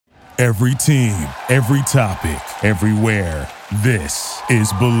Every team, every topic, everywhere. This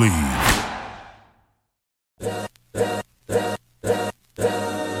is Believe.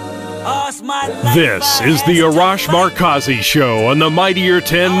 This is the Arash Markazi Show on the Mightier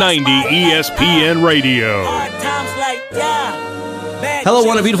 1090 ESPN Radio. Hello,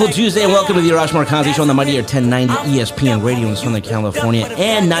 one a beautiful Tuesday, and welcome to the Arash Markazi Show on the Mightier 1090 ESPN Radio in Southern California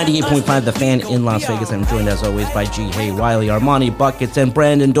and 98.5 The Fan in Las Vegas. I'm joined as always by G. Hay, Wiley, Armani, Buckets, and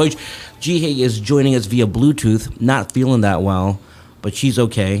Brandon Deutsch. G. Hay is joining us via Bluetooth, not feeling that well, but she's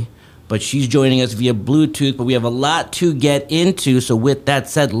okay. But she's joining us via Bluetooth, but we have a lot to get into. So with that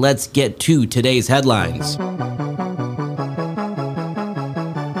said, let's get to today's headlines.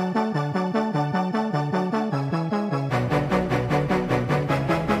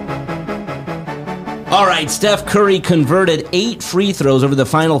 All right, Steph Curry converted 8 free throws over the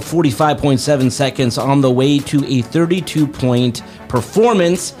final 45.7 seconds on the way to a 32-point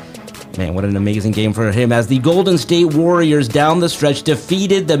performance. Man, what an amazing game for him as the Golden State Warriors down the stretch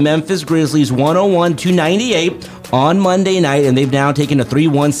defeated the Memphis Grizzlies 101-98 on Monday night, and they've now taken a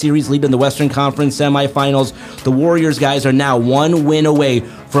 3-1 series lead in the Western Conference semifinals. The Warriors guys are now 1 win away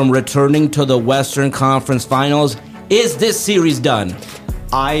from returning to the Western Conference Finals. Is this series done?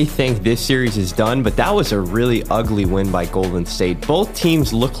 I think this series is done, but that was a really ugly win by Golden State. Both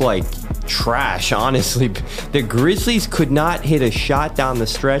teams look like trash, honestly. The Grizzlies could not hit a shot down the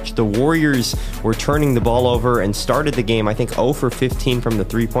stretch. The Warriors were turning the ball over and started the game, I think, 0 for 15 from the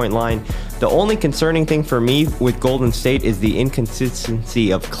three-point line. The only concerning thing for me with Golden State is the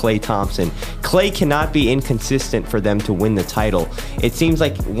inconsistency of Klay Thompson. Klay cannot be inconsistent for them to win the title. It seems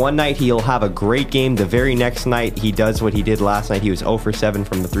like one night he'll have a great game. The very next night he does what he did last night. He was 0 for 7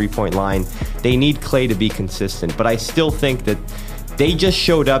 from the three-point line. They need Klay to be consistent, but I still think that they just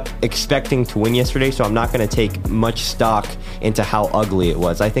showed up expecting to win yesterday, so I'm not going to take much stock into how ugly it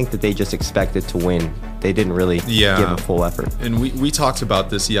was. I think that they just expected to win. They didn't really give a full effort. And we talked about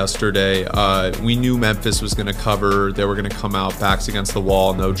this yesterday. We knew Memphis was going to cover. They were going to come out backs against the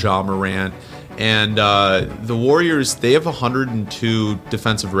wall, no Ja Morant. And the Warriors, they have 102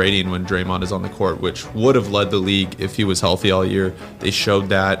 defensive rating when Draymond is on the court, which would have led the league if he was healthy all year. They showed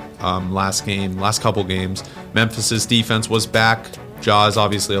that last couple games. Memphis's defense was back. Ja is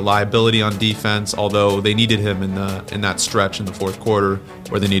obviously a liability on defense, although they needed him in that stretch in the fourth quarter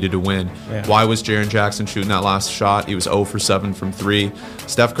where they needed to win. Yeah. Why was Jaren Jackson shooting that last shot? He was 0 for 7 from 3.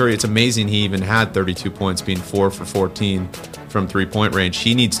 Steph Curry, it's amazing he even had 32 points, being 4 for 14 from three-point range.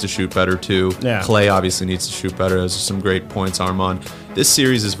 He needs to shoot better too. Yeah. Klay obviously needs to shoot better. Those are some great points, Armand. This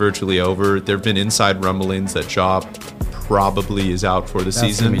series is virtually over. There have been inside rumblings that Ja probably is out for the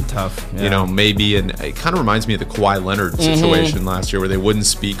season. That's gonna be tough. Yeah. You know, maybe, and it kind of reminds me of the Kawhi Leonard situation last year where they wouldn't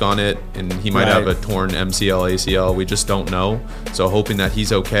speak on it, and he might have a torn MCL, ACL. We just don't know. So hoping that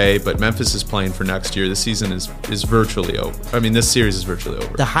he's okay. But Memphis is playing for next year. The season is virtually over. I mean, this series is virtually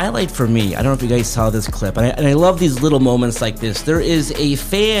over. The highlight for me, I don't know if you guys saw this clip, and I love these little moments like this. There is a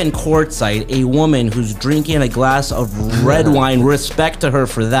fan courtside, a woman who's drinking a glass of red wine. Respect to her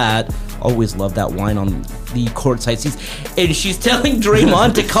for that. Always love that wine on the courtside seats. And she's telling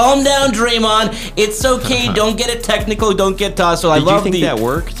Draymond to calm down, Draymond. It's okay. Don't get it technical. Don't get tossed. So I love you think that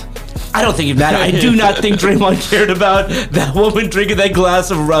worked? I don't think it mattered. I do not think Draymond cared about that woman drinking that glass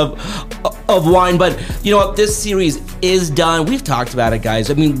of wine. But you know what? This series is done. We've talked about it,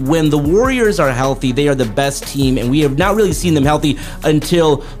 guys. I mean, when the Warriors are healthy, they are the best team, and we have not really seen them healthy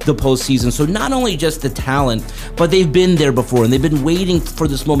until the postseason. So not only just the talent, but they've been there before, and they've been waiting for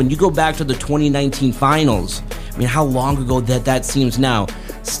this moment. You go back to the 2019 finals. I mean, how long ago that seems now.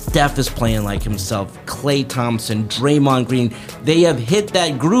 Steph is playing like himself. Klay Thompson, Draymond Green, they have hit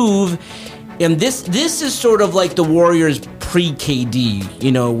that groove. And this is sort of like the Warriors pre-KD,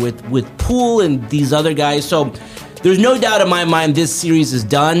 you know, with Poole and these other guys. So there's no doubt in my mind this series is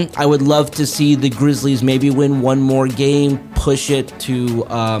done. I would love to see the Grizzlies maybe win one more game, push it to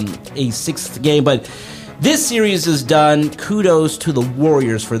a sixth game. But this series is done. Kudos to the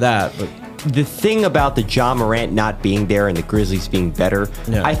Warriors for that. But the thing about the Ja Morant not being there and the Grizzlies being better,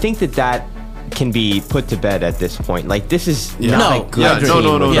 I think that can be put to bed at this point. Like, this is not a good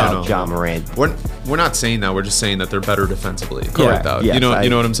team without Ja Morant. We're not saying that. We're just saying that they're better defensively. You know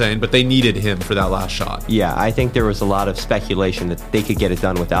what I'm saying? But they needed him for that last shot. Yeah, I think there was a lot of speculation that they could get it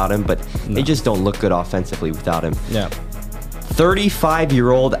done without him, but they just don't look good offensively without him. Yeah.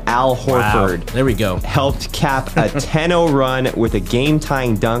 35-year-old Al Horford there we go. helped cap a 10-0 run with a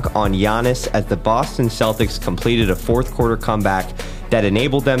game-tying dunk on Giannis as the Boston Celtics completed a fourth-quarter comeback that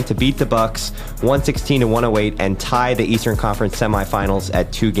enabled them to beat the Bucks 116-108 and tie the Eastern Conference semifinals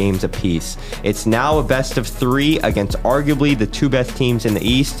at 2 games apiece. It's now a best of 3 against arguably the 2 best teams in the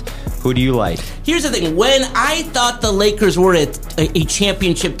East. Who do you like? Here's the thing. When I thought the Lakers were a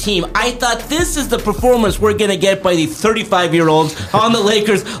championship team, I thought this is the performance we're going to get by the 35-year-olds on the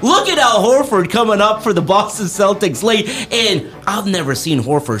Lakers. Look at Al Horford coming up for the Boston Celtics late. And I've never seen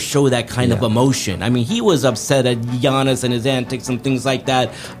Horford show that kind of emotion. I mean, he was upset at Giannis and his antics and things like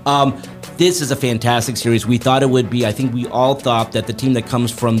that. This is a fantastic series. We thought it would be. I think we all thought that the team that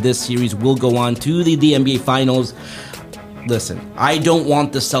comes from this series will go on to the NBA Finals. Listen, I don't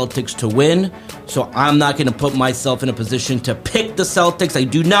want the Celtics to win, so I'm not going to put myself in a position to pick the Celtics. I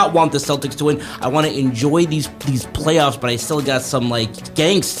do not want the Celtics to win. I want to enjoy these playoffs, but I still got some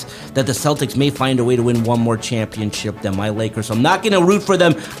angst that the Celtics may find a way to win one more championship than my Lakers. So I'm not going to root for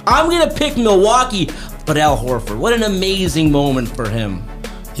them. I'm going to pick Milwaukee, but Al Horford, what an amazing moment for him.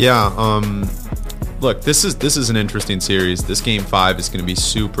 Yeah, look, this is an interesting series. This Game 5 is going to be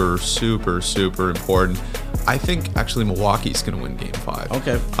super, super, super important. I think actually Milwaukee's going to win Game 5.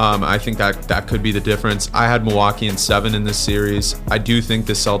 Okay. I think that could be the difference. I had Milwaukee in 7 in this series. I do think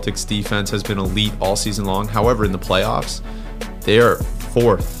the Celtics defense has been elite all season long. However, in the playoffs, they are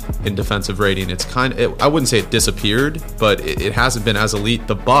 4th in defensive rating. It's I wouldn't say it disappeared, but it hasn't been as elite.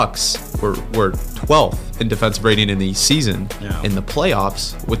 The Bucks were 12th in defensive rating in the season. Yeah. In the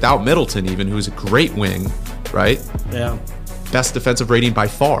playoffs, without Middleton even, who's a great wing, right? Yeah. Best defensive rating by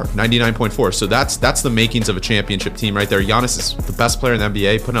far, 99.4. So that's the makings of a championship team right there. Giannis is the best player in the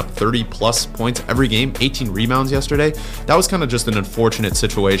NBA, putting up 30-plus points every game, 18 rebounds yesterday. That was kind of just an unfortunate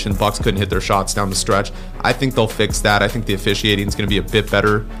situation. Bucks couldn't hit their shots down the stretch. I think they'll fix that. I think the officiating is going to be a bit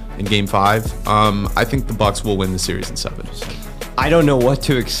better in Game 5. I think the Bucks will win the series in 7. I don't know what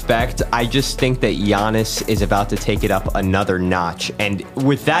to expect. I just think that Giannis is about to take it up another notch. And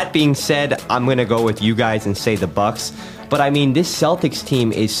with that being said, I'm going to go with you guys and say the Bucks. But I mean, this Celtics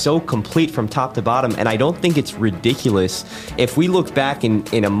team is so complete from top to bottom, and I don't think it's ridiculous if we look back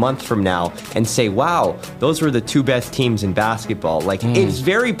in a month from now and say, wow, those were the 2 best teams in basketball. It's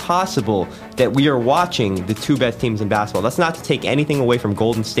very possible that we are watching the 2 best teams in basketball. That's not to take anything away from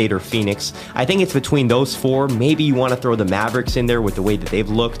Golden State or Phoenix. I think it's between those 4. Maybe you want to throw the Mavericks in there with the way that they've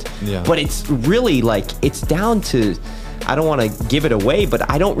looked. Yeah. But it's really it's down to... I don't want to give it away, but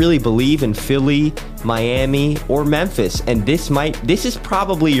I don't really believe in Philly, Miami, or Memphis. And this is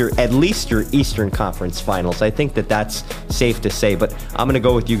probably at least your Eastern Conference Finals. I think that's safe to say. But I'm going to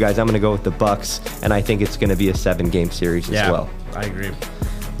go with you guys. I'm going to go with the Bucks, and I think it's going to be a 7-game series as well. I agree.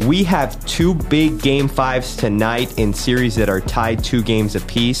 We have 2 big Game 5s tonight in series that are tied 2 games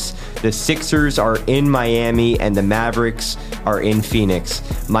apiece. The Sixers are in Miami, and the Mavericks are in Phoenix.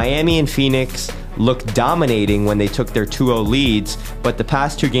 Miami and Phoenix looked dominating when they took their 2-0 leads, but the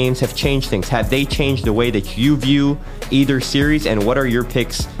past 2 games have changed things. Have they changed the way that you view either series, and what are your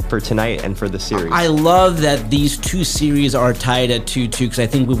picks for tonight and for the series? I love that these 2 series are tied at 2-2 because I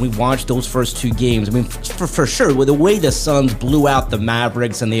think when we watched those first 2 games, I mean, for sure, with the way the Suns blew out the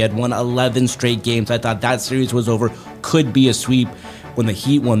Mavericks and they had won 11 straight games, I thought that series was over, could be a sweep. When the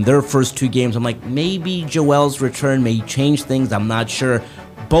Heat won their first 2 games, I'm like, maybe Joel's return may change things. I'm not sure.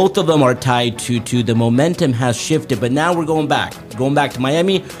 Both of them are tied 2-2. The momentum has shifted, but now we're going back to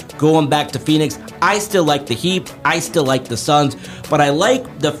Miami, going back to Phoenix. I still like the Heat. I still like the Suns, but I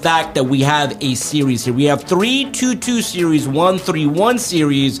like the fact that we have a series here. We have 3 2-2 series, 1 3-1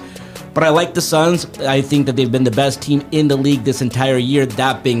 series, but I like the Suns. I think that they've been the best team in the league this entire year.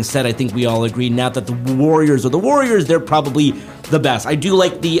 That being said, I think we all agree now that the Warriors are the Warriors. They're probably the best. I do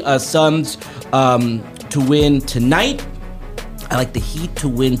like the Suns to win tonight. I like the Heat to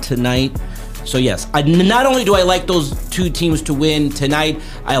win tonight. So yes, not only do I like those 2 teams to win tonight,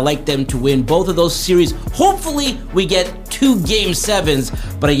 I like them to win both of those series. Hopefully we get 2 Game 7s.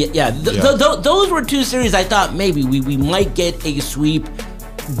 But those were 2 series I thought maybe we might get a sweep.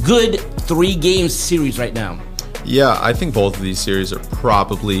 Good 3-game series right now. Yeah, I think both of these series are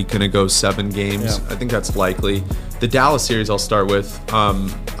probably going to go 7 games. Yeah. I think that's likely. The Dallas series I'll start with.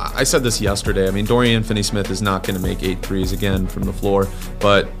 I said this yesterday. I mean, Dorian Finney-Smith is not going to make 8 threes again from the floor.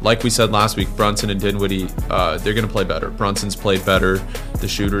 But like we said last week, Brunson and Dinwiddie, they're going to play better. Brunson's played better. The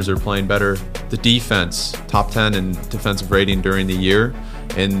shooters are playing better. The defense, top 10 in defensive rating during the year.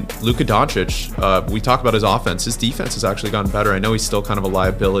 And Luka Doncic, we talk about his offense. His defense has actually gotten better. I know he's still kind of a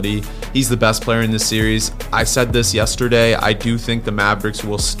liability. He's the best player in this series. I said this yesterday. I do think the Mavericks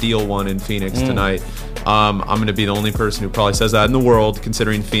will steal one in Phoenix tonight. I'm going to be the only person who probably says that in the world,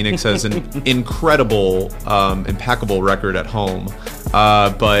 considering Phoenix has an impeccable record at home.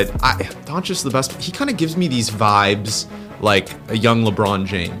 But Doncic's the best. He kind of gives me these vibes like a young LeBron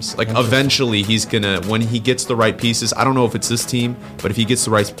James. Like eventually he's gonna, when he gets the right pieces, I don't know if it's this team, but if he gets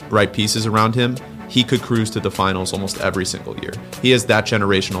the right pieces around him, he could cruise to the finals almost every single year. He has that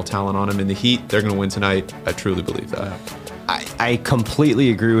generational talent on him. In the Heat, they're going to win tonight. I truly believe that. I completely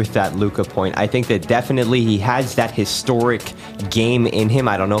agree with that Luka point. I think that definitely he has that historic game in him.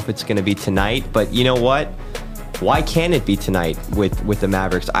 I don't know if it's going to be tonight, but you know what? Why can't it be tonight with the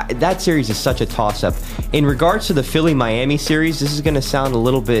Mavericks? That series is such a toss-up. In regards to the Philly-Miami series, this is going to sound a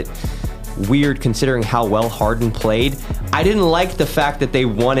little bit weird considering how well Harden played. I didn't like the fact that they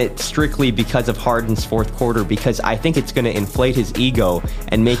won it strictly because of Harden's fourth quarter, because I think it's going to inflate his ego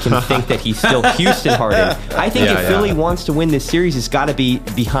and make him think that he's still Houston Harden. I think if Philly wants to win this series, it's got to be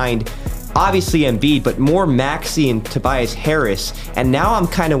behind obviously Embiid, but more Maxey and Tobias Harris. And now I'm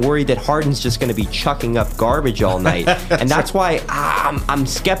kind of worried that Harden's just going to be chucking up garbage all night. And that's why I'm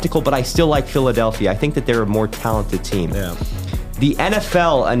skeptical, but I still like Philadelphia. I think that they're a more talented team. Yeah. The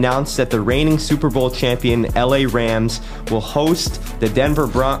NFL announced that the reigning Super Bowl champion LA Rams will host the Denver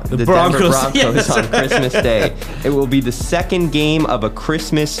Broncos yes. on Christmas Day. It will be the second game of a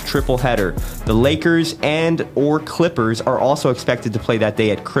Christmas tripleheader. The Lakers and or Clippers are also expected to play that day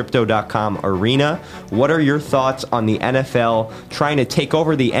at Crypto.com Arena. What are your thoughts on the NFL trying to take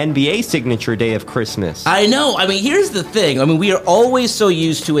over the NBA signature day of Christmas? I know. I mean, here's the thing. I mean, we are always so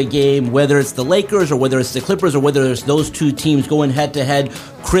used to a game, whether it's the Lakers or whether it's the Clippers or whether it's those two teams going head-to-head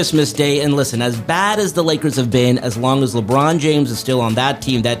Christmas Day. And listen, as bad as the Lakers have been, as long as LeBron James is still on that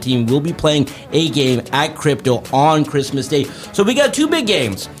team will be playing a game at Crypto on Christmas Day. So we got two big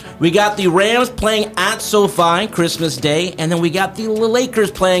games. We got the Rams playing at SoFi Christmas Day, and then we got the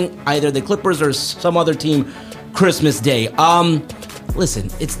Lakers playing either the Clippers or some other team Christmas Day. Listen,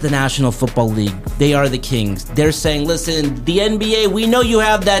 it's the National Football League. They are the kings. They're saying, listen, the NBA, we know you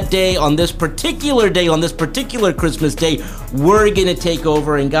have that day, on this particular Christmas Day. We're going to take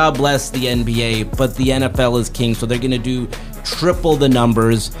over, and God bless the NBA, but the NFL is king, so they're going to do triple the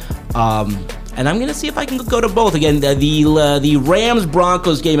numbers. And I'm going to see if I can go to both. Again, the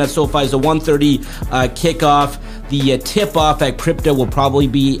Rams-Broncos game at SoFi is a 1:30 kickoff. The tip-off at Crypto will probably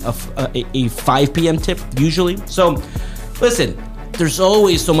be a 5 p.m. tip, usually. So, listen, there's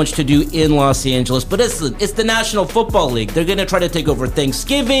always so much to do in Los Angeles, but it's the National Football League. They're going to try to take over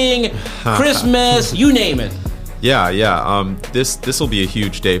Thanksgiving, Christmas, you name it. Yeah. This will be a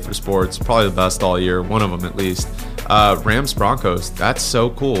huge day for sports. Probably the best all year, one of them at least. Rams Broncos, that's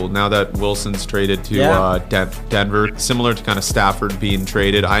so cool. Now that Wilson's traded to Denver, similar to kind of Stafford being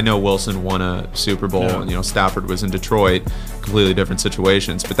traded. I know Wilson won a Super Bowl, and Stafford was in Detroit. Completely different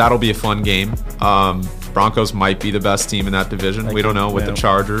situations, but that'll be a fun game. Broncos might be the best team in that division. We don't know with the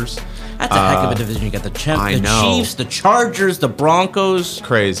Chargers. That's a heck of a division. You got the Chiefs, the Chargers, the Broncos,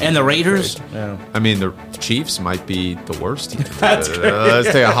 crazy, and the Raiders. Crazy. Yeah. I mean, the Chiefs might be the worst team. Let's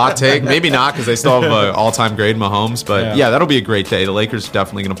take a hot take. Maybe not, because they still have an all-time grade Mahomes. But yeah, that'll be a great day. The Lakers are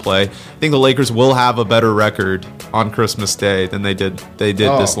definitely going to play. I think the Lakers will have a better record on Christmas Day than they did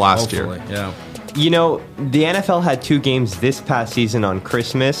this last year. Yeah. You know, the NFL had 2 games this past season on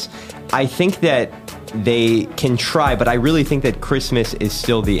Christmas. I think that they can try, but I really think that Christmas is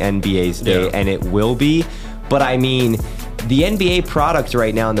still the NBA's day, and it will be. But I mean, the NBA product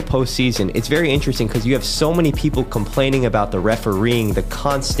right now in the postseason, it's very interesting because you have so many people complaining about the refereeing, the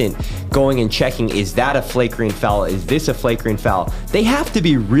constant going and checking, is that a flagrant foul? Is this a flagrant foul? They have to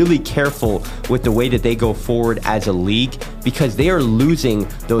be really careful with the way that they go forward as a league, because they are losing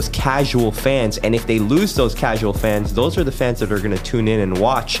those casual fans. And if they lose those casual fans, those are the fans that are going to tune in and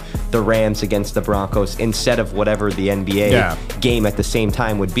watch the Rams against the Broncos instead of whatever the NBA game at the same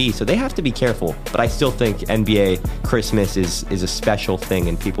time would be. So they have to be careful. But I still think NBA Christmas is a special thing,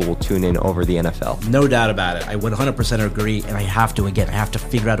 and people will tune in over the NFL. No doubt about it. I would 100% agree, and I have to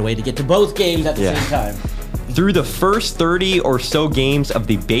figure out a way to get to both games at the same time. Through the first 30 or so games of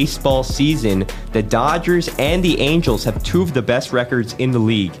the baseball season, the Dodgers and the Angels have 2 of the best records in the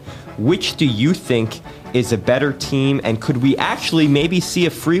league. Which do you think is a better team, and could we actually maybe see a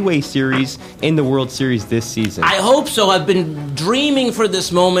freeway series in the World Series this season? I hope so. I've been dreaming for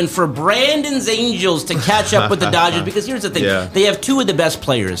this moment for Brandon's Angels to catch up with the Dodgers, because here's the thing. They have 2 of the best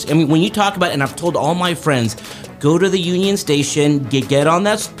players. I mean, when you talk about, and I've told all my friends, go to the Union Station, get on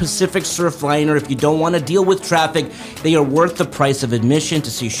that Pacific Surfliner. If you don't want to deal with traffic, they are worth the price of admission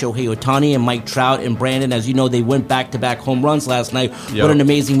to see Shohei Ohtani and Mike Trout and Brandon. As you know, they went back-to-back home runs last night. What an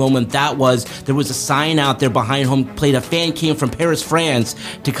amazing moment that was. There was a sign out there behind home plate. A fan came from Paris, France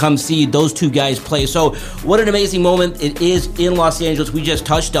to come see those 2 guys play. So what an amazing moment it is in Los Angeles. We just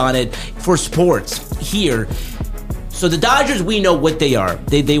touched on it for sports here. So the Dodgers, we know what they are.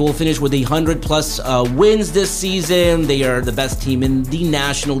 They will finish with 100-plus wins this season. They are the best team in the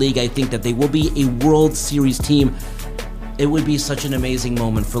National League. I think that they will be a World Series team. it would be such an amazing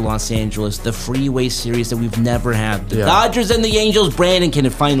moment for Los Angeles. The freeway series that we've never had. The Dodgers and the Angels. Brandon, can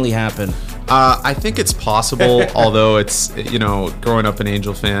it finally happen? I think it's possible, although it's, growing up an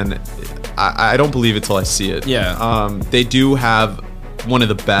Angel fan, I don't believe it till I see it. Yeah. They do have one of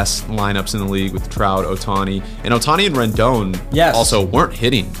the best lineups in the league with Trout, Ohtani. And Ohtani and Rendon also weren't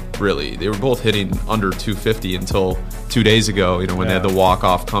hitting, really. They were both hitting under 250 until 2 days ago, when they had the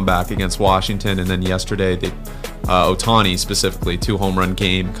walk-off comeback against Washington. And then yesterday, Ohtani specifically, 2-home-run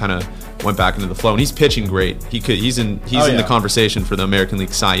game, kind of went back into the flow. And he's pitching great. He's in the conversation for the American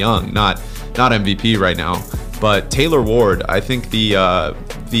League Cy Young, not MVP right now. But Taylor Ward, I think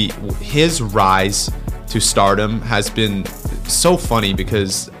his rise to stardom has been so funny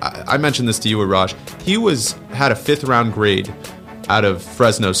because I mentioned this to you, Raj. He had a 5th-round grade out of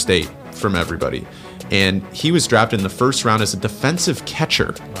Fresno State from everybody. And he was drafted in the 1st round as a defensive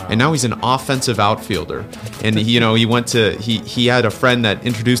catcher, and now he's an offensive outfielder. And he had a friend that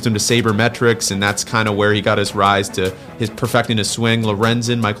introduced him to sabermetrics, and that's kind of where he got his rise to his perfecting his swing. Michael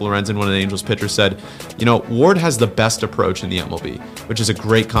Lorenzen, one of the Angels pitchers, said, Ward has the best approach in the MLB, which is a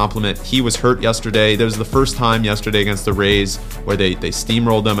great compliment. He was hurt yesterday. That was the first time yesterday against the Rays where they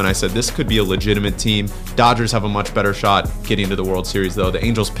steamrolled them, and I said this could be a legitimate team. Dodgers have a much better shot getting to the World Series, though. The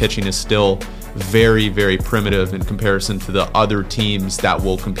Angels pitching is still very, very primitive in comparison to the other teams that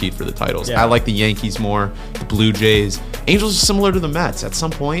will compete for the titles. I like the Yankees more, the Blue Jays. Angels are similar to the Mets. At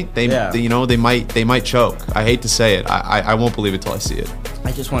some point, they might choke. I hate to say it. I won't believe it till I see it.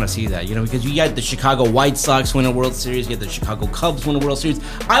 I just want to see that, because you got the Chicago White Sox win a World Series, you got the Chicago Cubs win a World Series.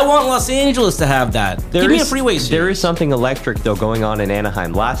 I want Los Angeles to have that. Give me a freeway series. There is something electric, though, going on in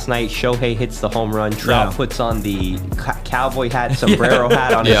Anaheim. Last night, Shohei hits the home run. Trout puts on the cowboy hat, sombrero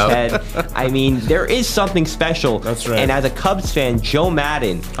hat on his head. I mean, there is something special. That's right. And as a Cubs fan, Joe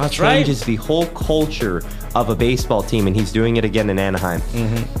Madden changes the whole culture of a baseball team, and he's doing it again in Anaheim.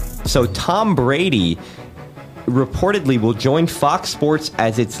 Mm-hmm. So Tom Brady reportedly will join Fox Sports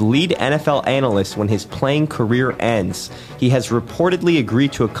as its lead NFL analyst when his playing career ends. He has reportedly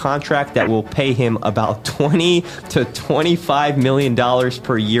agreed to a contract that will pay him about $20 to $25 million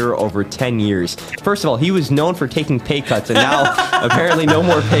per year over 10 years. First of all, he was known for taking pay cuts, and now apparently no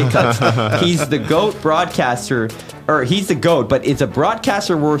more pay cuts. He's the GOAT broadcaster, or he's the GOAT, but is a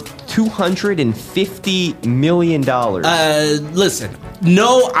broadcaster worth $250 million? Listen,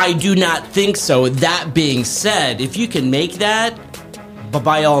 no, I do not think so. That being said, if you can make that, but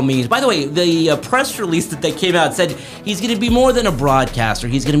by all means. By the way, the press release that came out said he's going to be more than a broadcaster.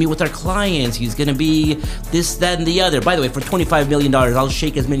 He's going to meet with our clients. He's going to be this, that, and the other. By the way, for $25 million, I'll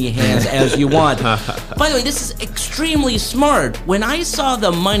shake as many hands as you want. By the way, this is extremely smart. When I saw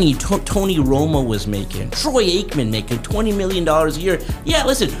the money Tony Romo was making, Troy Aikman making $20 million a year,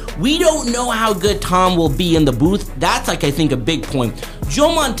 listen, we don't know how good Tom will be in the booth. That's, I think, a big point.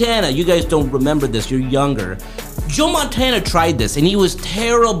 Joe Montana, you guys don't remember this, you're younger. Joe Montana tried this, and he was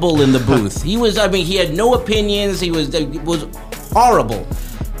terrible in the booth. He had no opinions. It was horrible.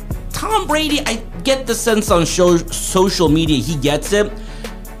 Tom Brady, I get the sense on social media he gets it.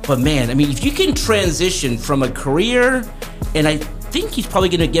 But man, if you can transition from a career, and I think he's probably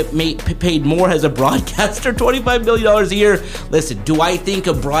going to get paid more as a broadcaster, $25 million a year. Listen, do I think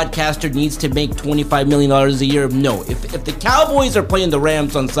a broadcaster needs to make $25 million a year? No. If the Cowboys are playing the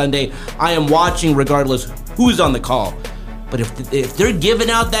Rams on Sunday, I am watching regardless who's on the call. But if they're giving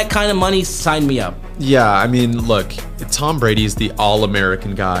out that kind of money, sign me up. Yeah, look, Tom Brady is the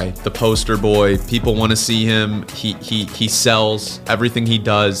all-American guy, the poster boy. People want to see him. He sells. Everything he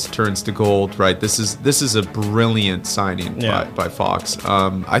does turns to gold, right? This is a brilliant signing by Fox.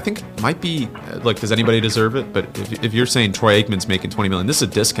 I think it might be, look, does anybody deserve it? But if you're saying Troy Aikman's making $20 million, this is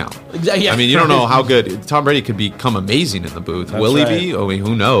a discount. Yeah. You don't know how good Tom Brady could become amazing in the booth. That's Will he right. be?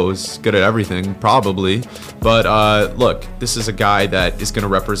 Who knows? Good at everything, probably. But look, this is a guy that is going to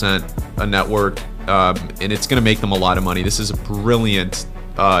represent a network, and it's going to make them a lot of money. This is a brilliant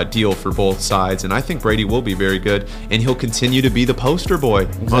deal for both sides, and I think Brady will be very good, and he'll continue to be the poster boy.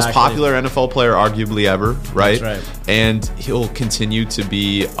 Exactly. Most popular NFL player arguably ever, right? That's right. And he'll continue to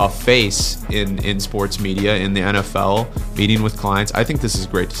be a face in sports media, in the NFL, meeting with clients. I think this is a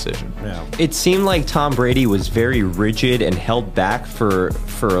great decision. Yeah. It seemed like Tom Brady was very rigid and held back for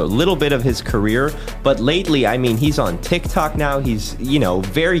a little bit of his career, but lately, he's on TikTok now. He's,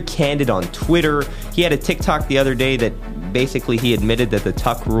 very candid on Twitter. He had a TikTok the other day that basically he admitted that the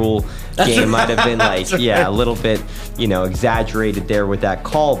tuck rule game might have been a little bit, exaggerated there with that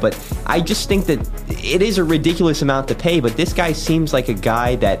call. But I just think that it is a ridiculous amount to pay. But this guy seems like a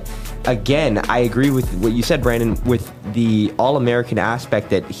guy that, again, I agree with what you said, Brandon, with the All-American aspect,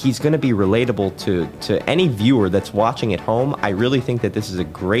 that he's going to be relatable to any viewer that's watching at home. I really think that this is a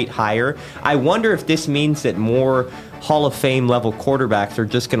great hire. I wonder if this means that more Hall of Fame level quarterbacks are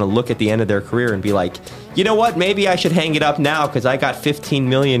just going to look at the end of their career and be like, you know what, maybe I should hang it up now because I got $15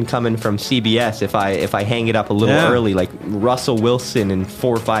 million coming from CBS if I hang it up a little early. Like Russell Wilson in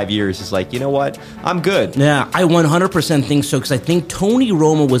 4 or 5 years is like, you know what, I'm good. Yeah, I 100% think so, because I think Tony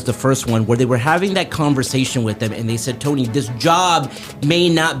Romo was the first one where they were having that conversation with them, and they said, Tony, this job may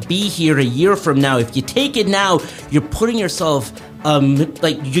not be here a year from now. If you take it now, you're putting yourself you're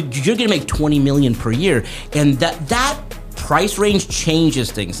gonna make $20 million per year, and that price range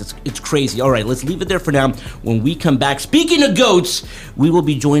changes things. It's crazy. All right, let's leave it there for now. When we come back, speaking of GOATs, we will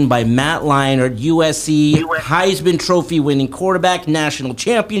be joined by Matt Leinart, USC Heisman Trophy winning quarterback, national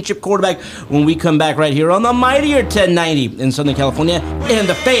championship quarterback, when we come back right here on the mightier 1090 in Southern California and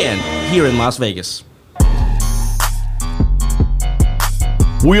the Fan here in Las Vegas.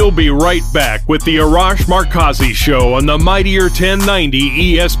 We'll be right back with the Arash Markazi Show on the mightier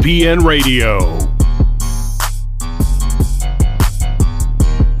 1090 ESPN Radio.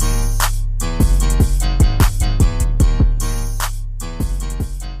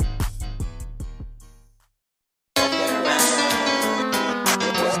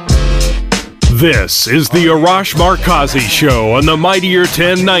 This is the Arash Markazi Show on the mightier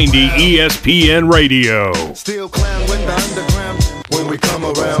 1090 ESPN Radio. Still clown when the underground when we come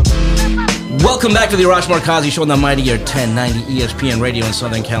around. Welcome back to the Arash Markazi Show on the mightier 1090 ESPN Radio in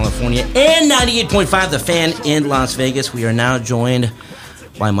Southern California and 98.5 The Fan in Las Vegas. We are now joined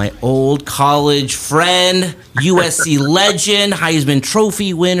by my old college friend, USC legend, Heisman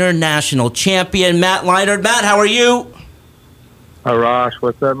Trophy winner, national champion, Matt Leinart. Matt, how are you? Arash,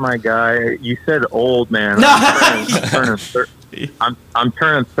 what's up, my guy? You said old, man. No. I'm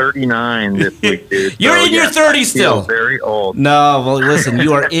turning 39 this week, dude. You're in your 30s still. Very old. No, well, listen,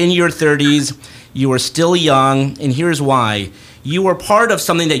 you are in your 30s. You are still young, and here's why. You are part of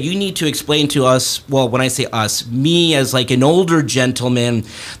something that you need to explain to us. Well, when I say us, me as like an older gentleman,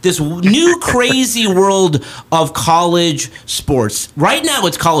 this new crazy world of college sports. Right now,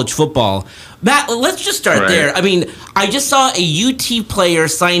 it's college football. Matt, let's just start there. I mean, I just saw a UT player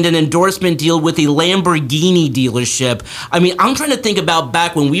signed an endorsement deal with a Lamborghini dealership. I mean, I'm trying to think about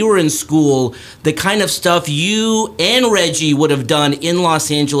back when we were in school, the kind of stuff you and Reggie would have done in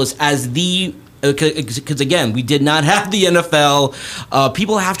Los Angeles as the... Because, again, we did not have the NFL.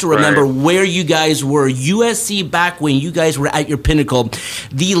 People have to remember where you guys were. USC, back when you guys were at your pinnacle,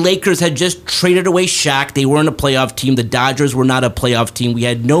 the Lakers had just traded away Shaq. They weren't a playoff team. The Dodgers were not a playoff team. We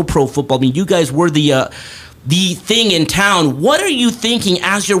had no pro football. I mean, you guys were the thing in town. What are you thinking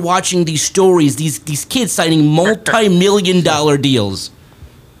as you're watching these stories, these kids signing multi-million-dollar deals?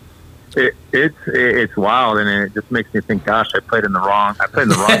 It's wild, and it just makes me think, gosh, I played in the wrong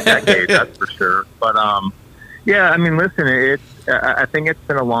decade, that's for sure. But yeah, I mean, listen, I think it's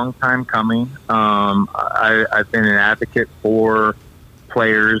been a long time coming. I've been an advocate for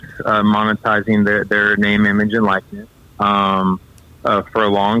players monetizing their name, image, and likeness for a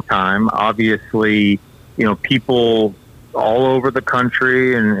long time. Obviously, people all over the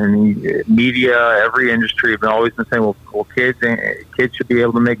country and media, every industry have always been saying, well, kids should be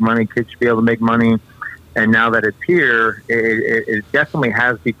able to make money. Kids should be able to make money. And now that it's here, it definitely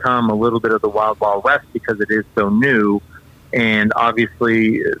has become a little bit of the wild, wild west because it is so new. And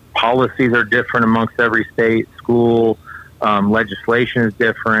obviously, policies are different amongst every state, school, legislation is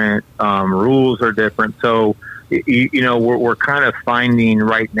different, rules are different. So, we're kind of finding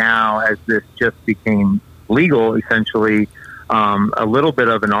right now, as this just became legal, essentially, a little bit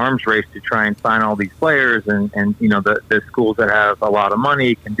of an arms race to try and sign all these players, and the schools that have a lot of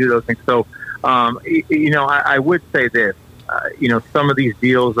money can do those things. So, I would say this, some of these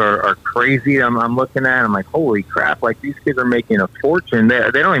deals are crazy. I'm looking at, I'm like, holy crap! Like, these kids are making a fortune.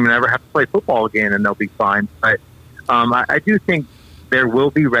 They don't even ever have to play football again, and they'll be fine. But I do think there will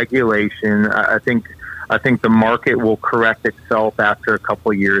be regulation. I think the market will correct itself after a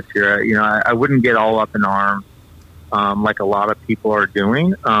couple of years here. I wouldn't get all up in arms like a lot of people are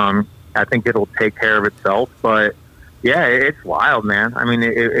doing. I think it'll take care of itself. But, yeah, it's wild, man. I mean,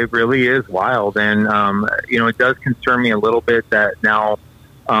 it really is wild. And, it does concern me a little bit that now,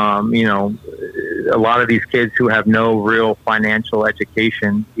 a lot of these kids who have no real financial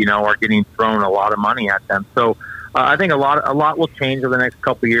education, are getting thrown a lot of money at them. So, I think a lot will change over the next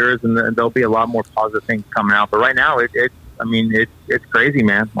couple of years, and there'll be a lot more positive things coming out. But right now, I mean, it's crazy,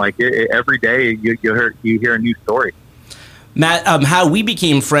 man. Like every day you hear a new story. Matt, how we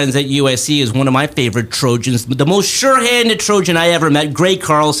became friends at USC is one of my favorite Trojans. The most sure-handed Trojan I ever met, Greg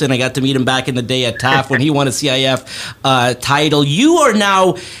Carlson. I got to meet him back in the day at TAF when he won a CIF title. You are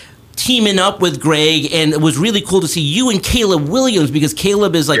now teaming up with Greg, and it was really cool to see you and Caleb Williams, because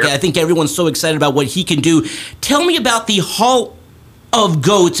Caleb is I think everyone's so excited about what he can do. Tell me about the Hall of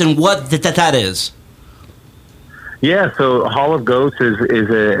Goats and what that is. Yeah, so Hall of Goats is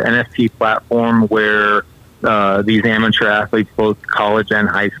an NFT platform where these amateur athletes, both college and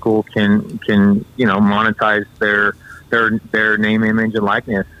high school, can monetize their name, image, and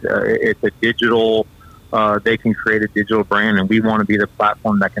likeness. It's a digital. They can create a digital brand, and we want to be the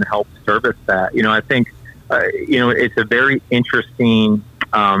platform that can help service that. I think it's a very interesting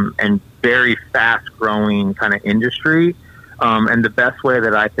and very fast-growing kind of industry. And the best way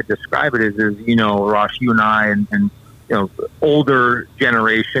that I could describe it is Rosh, you and I, and older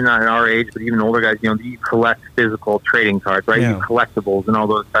generation, not in our age, but even older guys, you collect physical trading cards, right? Yeah. You collectibles and all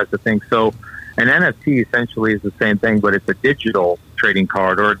those types of things. So an NFT essentially is the same thing, but it's a digital trading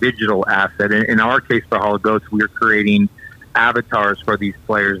card or a digital asset. In our case, for Hall of Goats, we're creating avatars for these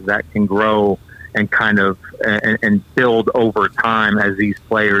players that can grow and kind of and build over time as these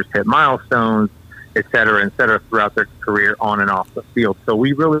players hit milestones, et cetera, throughout their career on and off the field. So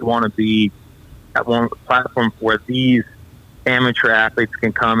we really want to be at one platform where these amateur athletes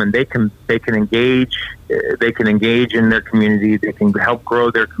can come and they can engage in their community. They can help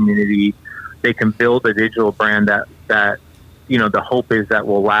grow their community. They can build a digital brand that the hope is that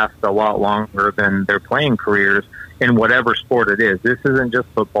will last a lot longer than their playing careers in whatever sport it is. This isn't just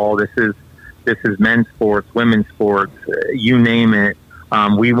football. This is men's sports, women's sports, you name it.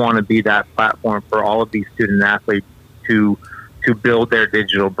 We want to be that platform for all of these student athletes to build their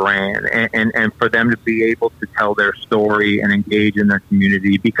digital brand and for them to be able to tell their story and engage in their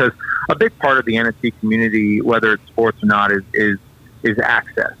community. Because a big part of the NFT community, whether it's sports or not, is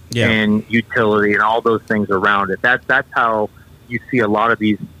access and utility and all those things around it. That's how you see a lot of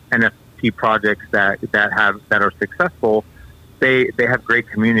these NFT projects that are successful. They have great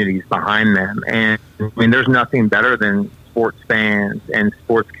communities behind them, and I mean, there's nothing better than sports fans and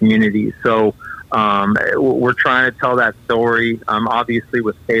sports communities. So we're trying to tell that story. Obviously,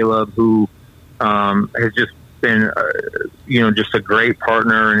 with Caleb, who has just been, just a great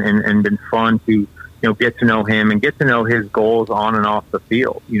partner and been fun to, get to know him and get to know his goals on and off the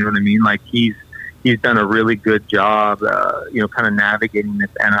field. You know what I mean? Like he's done a really good job, kind of navigating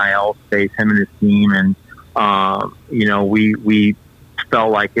this NIL space, him and his team. And, we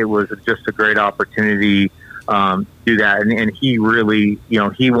felt like it was just a great opportunity to do that. And he really,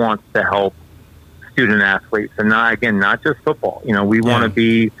 he wants to help student athletes, and not just football. We want to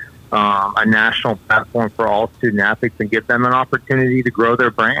be a national platform for all student athletes and give them an opportunity to grow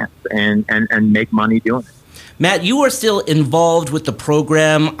their brands and make money doing it. Matt, you are still involved with the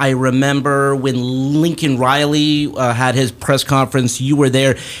program. I remember when Lincoln Riley had his press conference, you were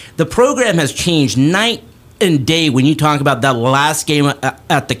there. The program has changed night and day. When you talk about that last game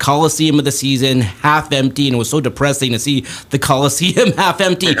at the Coliseum of the season, half empty, and it was so depressing to see the Coliseum half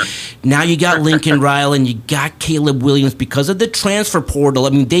empty. Now you got Lincoln Riley and you got Caleb Williams because of the transfer portal. I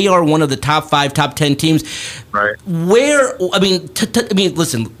mean, they are one of the top 5, top 10 teams. Right. Listen,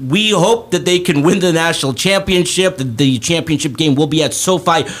 we hope that they can win the national championship. The championship game will be at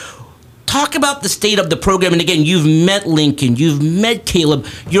SoFi. Talk about the state of the program. And again, you've met Lincoln, you've met Caleb.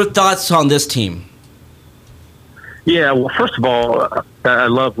 Your thoughts on this team? Yeah, well, first of all, I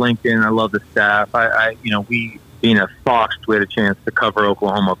love Lincoln. I love the staff. We being a Fox, we had a chance to cover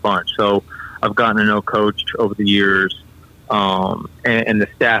Oklahoma a bunch. So I've gotten to know Coach over the years, and the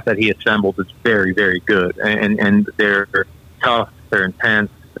staff that he assembled is very, very good. And they're tough, they're intense,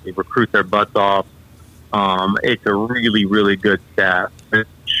 they recruit their butts off. It's a really, really good staff. It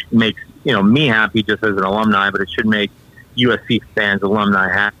makes me happy just as an alumni, but it should make USC fans,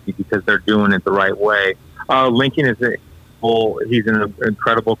 alumni happy because they're doing it the right way. Lincoln he's an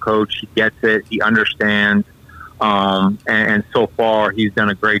incredible coach. He gets it. He understands. And so far he's done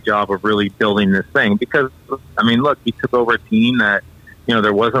a great job of really building this thing because, look, he took over a team that,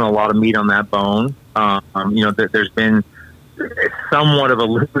 there wasn't a lot of meat on that bone. There's been somewhat of a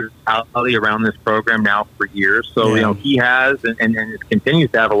losing around this program now for years. So, he has and continues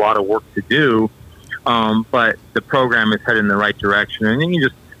to have a lot of work to do. But the program is headed in the right direction. And then you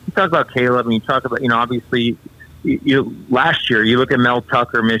talk about Caleb, and you talk about, obviously, last year, you look at Mel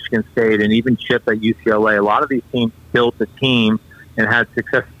Tucker, Michigan State, and even Chip at UCLA. A lot of these teams built a team and had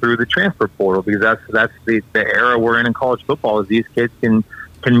success through the transfer portal because that's the era we're in college football is these kids can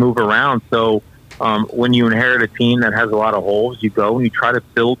move around. So when you inherit a team that has a lot of holes, you go and you try to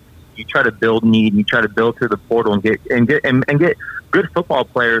build need, and you try to build through the portal and get good football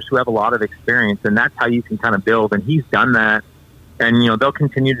players who have a lot of experience, and that's how you can kind of build. And he's done that, and they'll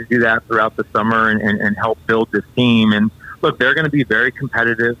continue to do that throughout the summer and help build this team. And look, they're going to be very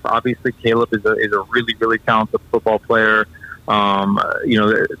competitive. Obviously, Caleb is a really, really talented football player.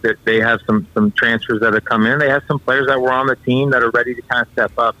 They have some transfers that have come in. They have some players that were on the team that are ready to kind of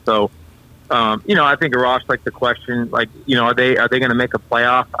step up. So, I think Arash, like the question, are they going to make a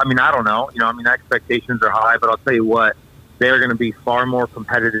playoff? I mean, I don't know. Expectations are high, but I'll tell you what, they're going to be far more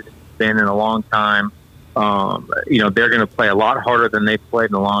competitive than in a long time. They're going to play a lot harder than they've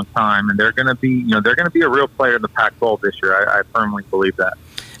played in a long time, and they're going to be a real player in the Pac-12 this year. I firmly believe that.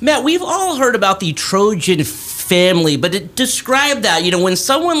 Matt, we've all heard about the Trojan family, but describe that. When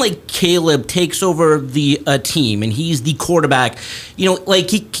someone like Caleb takes over the team and he's the quarterback,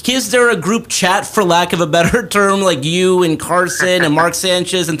 is there a group chat, for lack of a better term, like you and Carson and Mark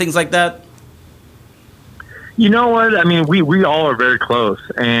Sanchez and things like that? You know what? I mean, we all are very close,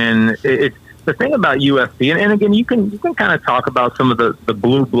 and it's the thing about USC. And again, you can kind of talk about some of the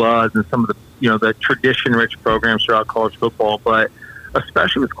blue bloods and some of the the tradition-rich programs throughout college football, but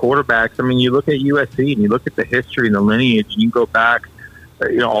especially with quarterbacks. I mean, you look at USC and you look at the history and the lineage, and you go back,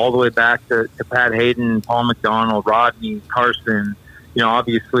 all the way back to Pat Hayden, Paul McDonald, Rodney, Carson.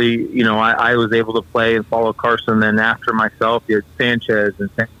 Obviously, I was able to play and follow Carson. Then after myself, you had Sanchez and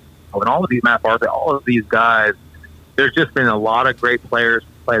all of these, Matt Barkley, all of these guys. There's just been a lot of great players to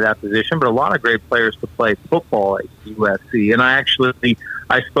play that position, but a lot of great players to play football at USC. And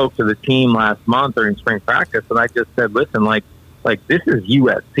I spoke to the team last month during spring practice, and I just said, listen, like this is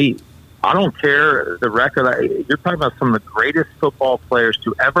USC. I don't care the record. You're talking about some of the greatest football players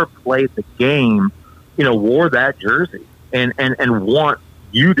to ever play the game, wore that jersey and want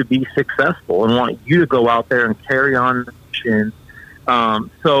you to be successful and want you to go out there and carry on the mission.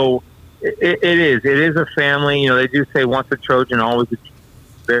 So it is a family. They do say once a Trojan, always a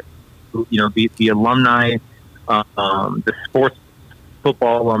Trojan. The alumni, the sports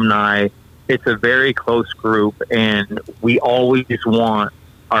football alumni, it's a very close group, and we always want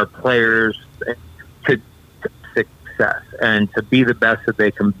our players to success and to be the best that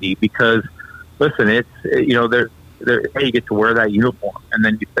they can be. Because, listen, it's you get to wear that uniform, and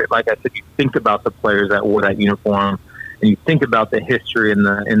then like I said, you think about the players that wore that uniform, and you think about the history in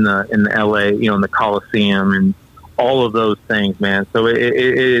the LA, in the Coliseum, and all of those things, man. So it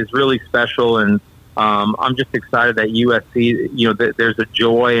is really special, and I'm just excited that USC, there's a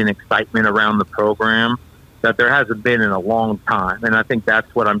joy and excitement around the program that there hasn't been in a long time. And I think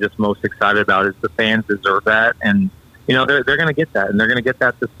that's what I'm just most excited about, is the fans deserve that. And, they're going to get that, and they're going to get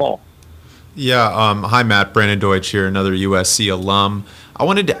that this fall. Yeah. Hi, Matt. Brandon Deutsch here, another USC alum. I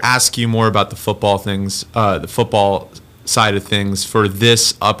wanted to ask you more about the football side of things for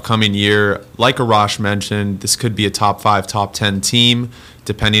this upcoming year. Like Arash mentioned, this could be a top 5, top 10 team,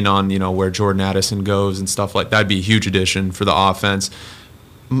 depending on where Jordan Addison goes and stuff like that. That'd be a huge addition for the offense.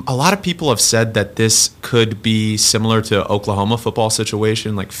 A lot of people have said that this could be similar to Oklahoma football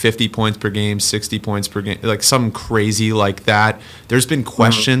situation, like 50 points per game, 60 points per game, like something crazy like that. There's been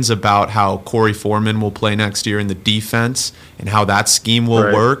questions about how Corey Foreman will play next year in the defense and how that scheme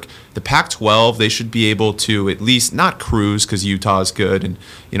will work. The Pac-12, they should be able to at least not cruise, because Utah is good and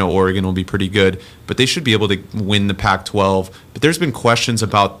Oregon will be pretty good, but they should be able to win the Pac-12. But there's been questions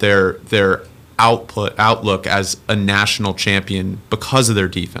about their outlook as a national champion because of their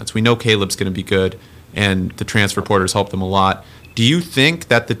defense. We know Caleb's going to be good, and the transfer porters helped them a lot. Do you think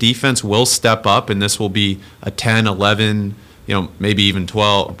that the defense will step up and this will be a 10, 11, maybe even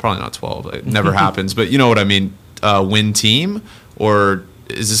 12, probably not 12, it never happens, but you know what I mean, win team? Or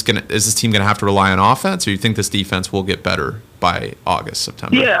is this team going to have to rely on offense, or you think this defense will get better by August,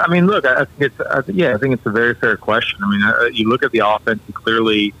 September? Yeah, I mean, look, I think it's a very fair question. I mean, you look at the offense, and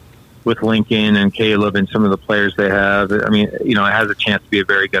clearly with Lincoln and Caleb and some of the players they have, I mean, it has a chance to be a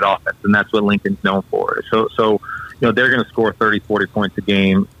very good offense, and that's what Lincoln's known for. So they're going to score 30, 40 points a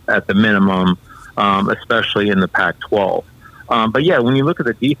game at the minimum, especially in the Pac-12. But yeah, when you look at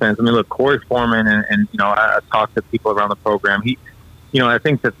the defense, I mean, look, Corey Foreman and I talked to people around the program. I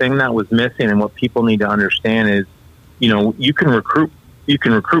think the thing that was missing and what people need to understand is, you can recruit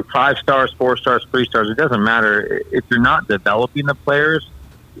 5 stars, 4 stars, 3 stars. It doesn't matter if you're not developing the players.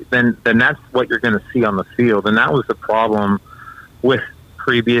 Then that's what you're going to see on the field. And that was the problem with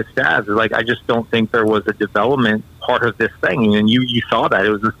previous staffs. Like, I just don't think there was a development part of this thing. And you saw that. It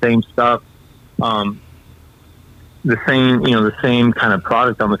was the same stuff, the same kind of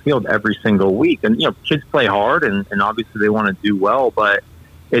product on the field every single week. And, kids play hard and obviously they want to do well. But,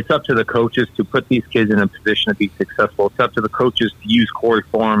 it's up to the coaches to put these kids in a position to be successful. It's up to the coaches to use Corey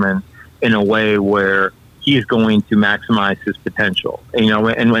Foreman in a way where he's going to maximize his potential.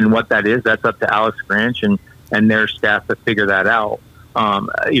 And what that is, that's up to Alex Grinch and their staff to figure that out.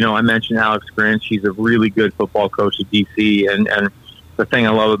 I mentioned Alex Grinch. He's a really good football coach at DC, and the thing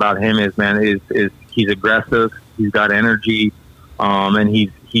I love about him is he's aggressive, he's got energy, and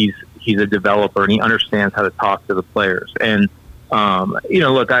he's a developer, and he understands how to talk to the players. And is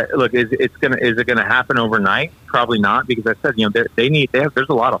it gonna happen overnight? Probably not, because I said, there's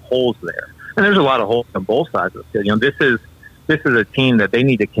a lot of holes there, and there's a lot of holes on both sides of the field. This is a team that they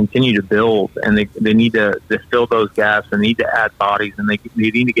need to continue to build, and they need to fill those gaps, and need to add bodies, and they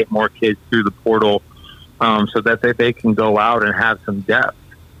need to get more kids through the portal, so that they can go out and have some depth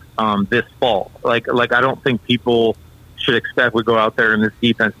this fall. Like I don't think people should expect we go out there in this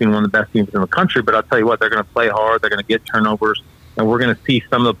defense being one of the best teams in the country, but I'll tell you what, they're going to play hard, they're going to get turnovers, and we're going to see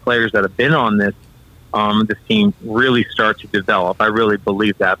some of the players that have been on this team really start to develop. I really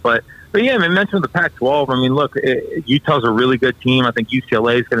believe that. But yeah, I mentioned the Pac-12. I mean, look, Utah's a really good team. I think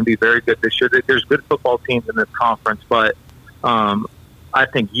UCLA is going to be very good this year. There's good football teams in this conference, but I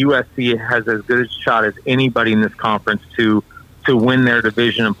think USC has as good a shot as anybody in this conference to win their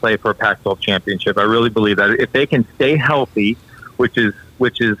division and play for a Pac-12 championship. I really believe that if they can stay healthy, which is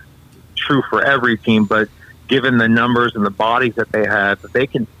true for every team, but given the numbers and the bodies that they have, if they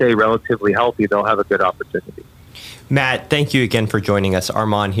can stay relatively healthy, they'll have a good opportunity. Matt, thank you again for joining us.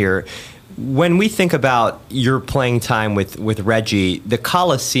 Armand here. When we think about your playing time with Reggie, the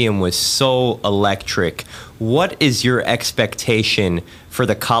Coliseum was so electric. What is your expectation for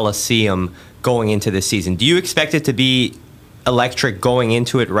the Coliseum going into the season? Do you expect it to be electric going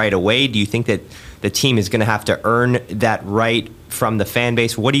into it right away? Do you think that the team is going to have to earn that right from the fan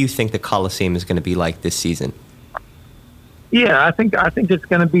base? What do you think the Coliseum is going to be like this season? Yeah, I think it's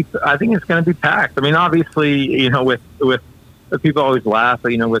going to be. I think it's going to be packed. I mean, obviously, with people always laugh,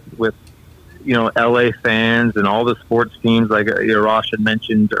 with LA fans and all the sports teams, like Rosh had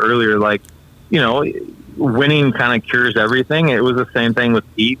mentioned earlier, winning kind of cures everything. It was the same thing with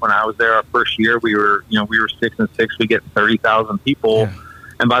Pete when I was there. Our first year, we were 6-6. We get 30,000 people. Yeah.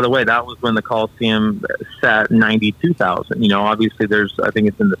 And by the way, that was when the Coliseum sat 92,000. Obviously, I think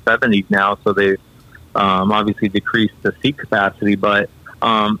it's in the 70s now, so they obviously decreased the seat capacity. But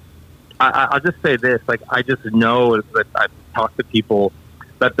I'll just say this: I just know that I've talked to people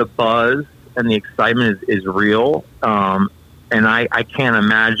that the buzz and the excitement is real, and I can't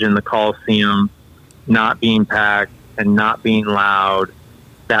imagine the Coliseum not being packed and not being loud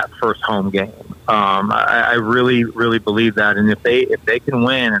that first home game. I really, really believe that, and if they can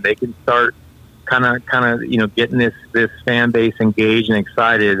win and they can start kind of getting this fan base engaged and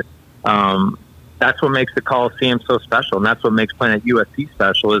excited, that's what makes the Coliseum so special, and that's what makes playing at USC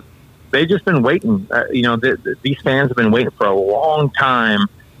special. Is they've just been waiting. These fans have been waiting for a long time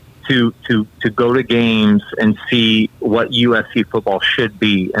to go to games and see what USC football should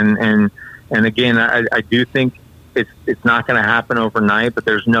be, and again, I do think it's not going to happen overnight, but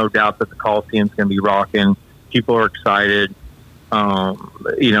there's no doubt that the Coliseum's going to be rocking. People are excited, and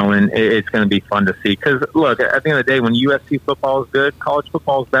it's going to be fun to see. Because look, at the end of the day, when USC football is good, college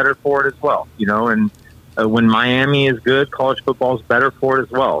football is better for it as well. And when Miami is good, college football is better for it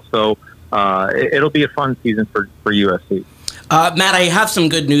as well. So it'll be a fun season for USC. Matt, I have some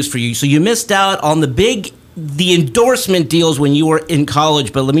good news for you. So you missed out on the endorsement deals when you were in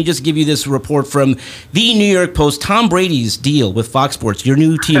college, but let me just give you this report from the New York Post. Tom Brady's deal with Fox Sports, your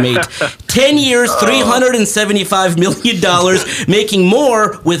new teammate, 10 years, $375 million, making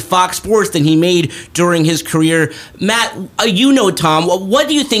more with Fox Sports than he made during his career. Matt, Tom, what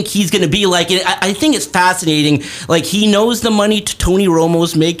do you think he's going to be like? And I think it's fascinating. Like, he knows the money Tony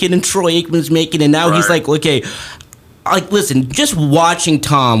Romo's making and Troy Aikman's making, and now he's like, okay, listen, just watching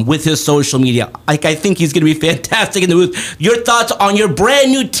Tom with his social media, I think he's going to be fantastic in the booth. Your thoughts on your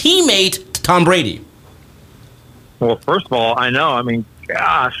brand new teammate, Tom Brady? Well, first of all, I know. I mean,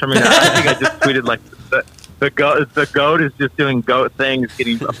 gosh. I think I just tweeted the GOAT is just doing GOAT things,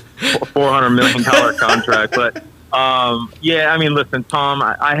 getting a $400 million contract. But yeah, I mean, listen, Tom.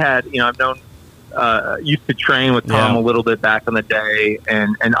 I had I've known used to train with Tom a little bit back in the day,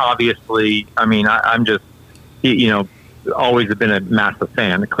 and obviously, I mean, I'm just. Always have been a massive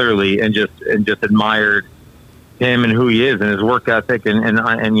fan, clearly, and just admired him and who he is and his work ethic, and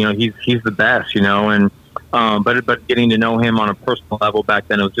he's the best, but getting to know him on a personal level back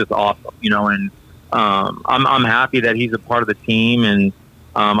then, it was just awesome, and I'm happy that he's a part of the team, and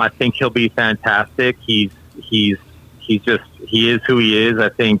I think he'll be fantastic. He is who he is. I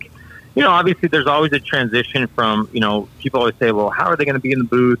think obviously there's always a transition from, people always say, well, how are they going to be in the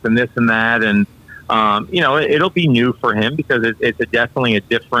booth and this and that? And, it'll be new for him because it's definitely a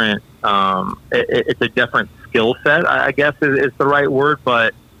different, it's a different skill set, I guess is the right word.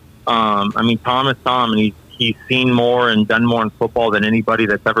 But, Tom is Tom, and he's seen more and done more in football than anybody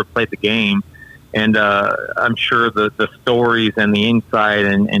that's ever played the game. And, I'm sure the stories and the insight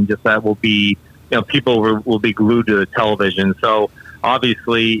and just that will be, people will be glued to the television. So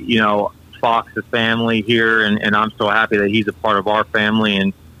obviously, Fox's family here, and I'm so happy that he's a part of our family.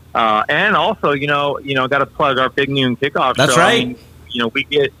 And also, got to plug our Big Noon Kickoff That's show. right.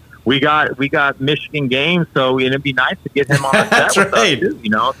 We got Michigan games, so it'd be nice to get him on the set That's with right. us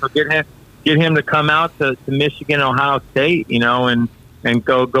too, so get him to come out to Michigan, Ohio State, and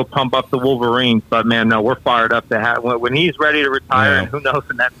go pump up the Wolverines. But man, no, we're fired up to have when he's ready to retire, and who knows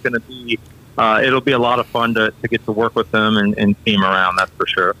when that's going to be. It'll be a lot of fun to get to work with them and see him around. That's for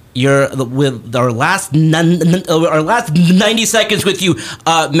sure. With our last 90 seconds with you,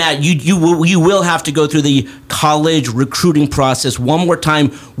 Matt. You will have to go through the college recruiting process one more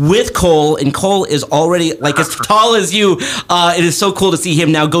time with Cole, and Cole is already like as tall as you. It is so cool to see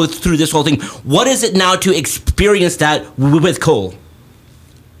him now go through this whole thing. What is it now to experience that with Cole?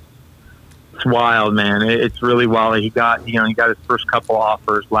 It's wild, man. It's really wild. He got his first couple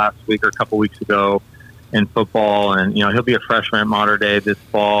offers last week or a couple weeks ago in football, and he'll be a freshman at Mater Dei this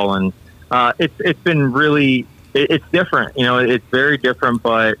fall. And it's been really it's different. It's very different.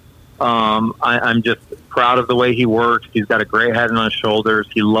 But I'm just proud of the way he works. He's got a great head on his shoulders.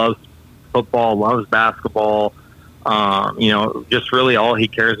 He loves football, loves basketball. Just really all he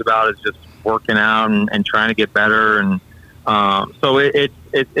cares about is just working out and trying to get better. And so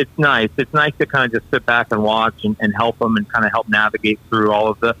it's nice. It's nice to kind of just sit back and watch and help him and kind of help navigate through all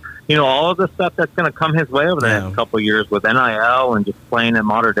of the stuff that's going to come his way over the next couple of years with NIL and just playing at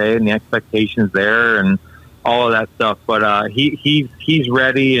Mater Dei and the expectations there and all of that stuff. But he's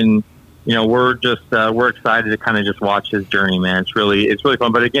ready, and we're excited to kind of just watch his journey, man. It's really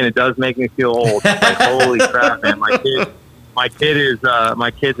fun. But again, it does make me feel old. Like, holy crap, man! My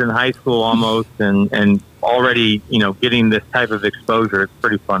kid's in high school almost, and already, getting this type of exposure. It's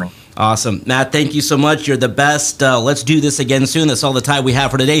pretty funny. Awesome. Matt, thank you so much. You're the best. Let's do this again soon. That's all the time we have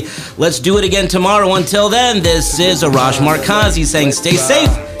for today. Let's do it again tomorrow. Until then, this is Arash Markazi saying stay safe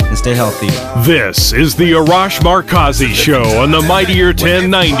and stay healthy. This is the Arash Markazi Show on the Mightier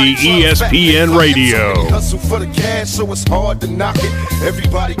 1090 ESPN Radio. Hustle for the cash, so it's hard to knock it.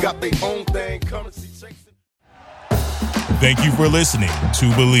 Everybody got their own thing. Currency chasing. Thank you for listening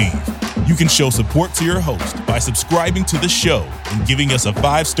to Believe. You can show support to your host by subscribing to the show and giving us a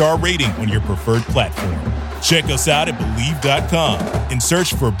 5-star rating on your preferred platform. Check us out at Believe.com and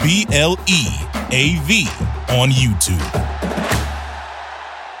search for BLEAV on YouTube.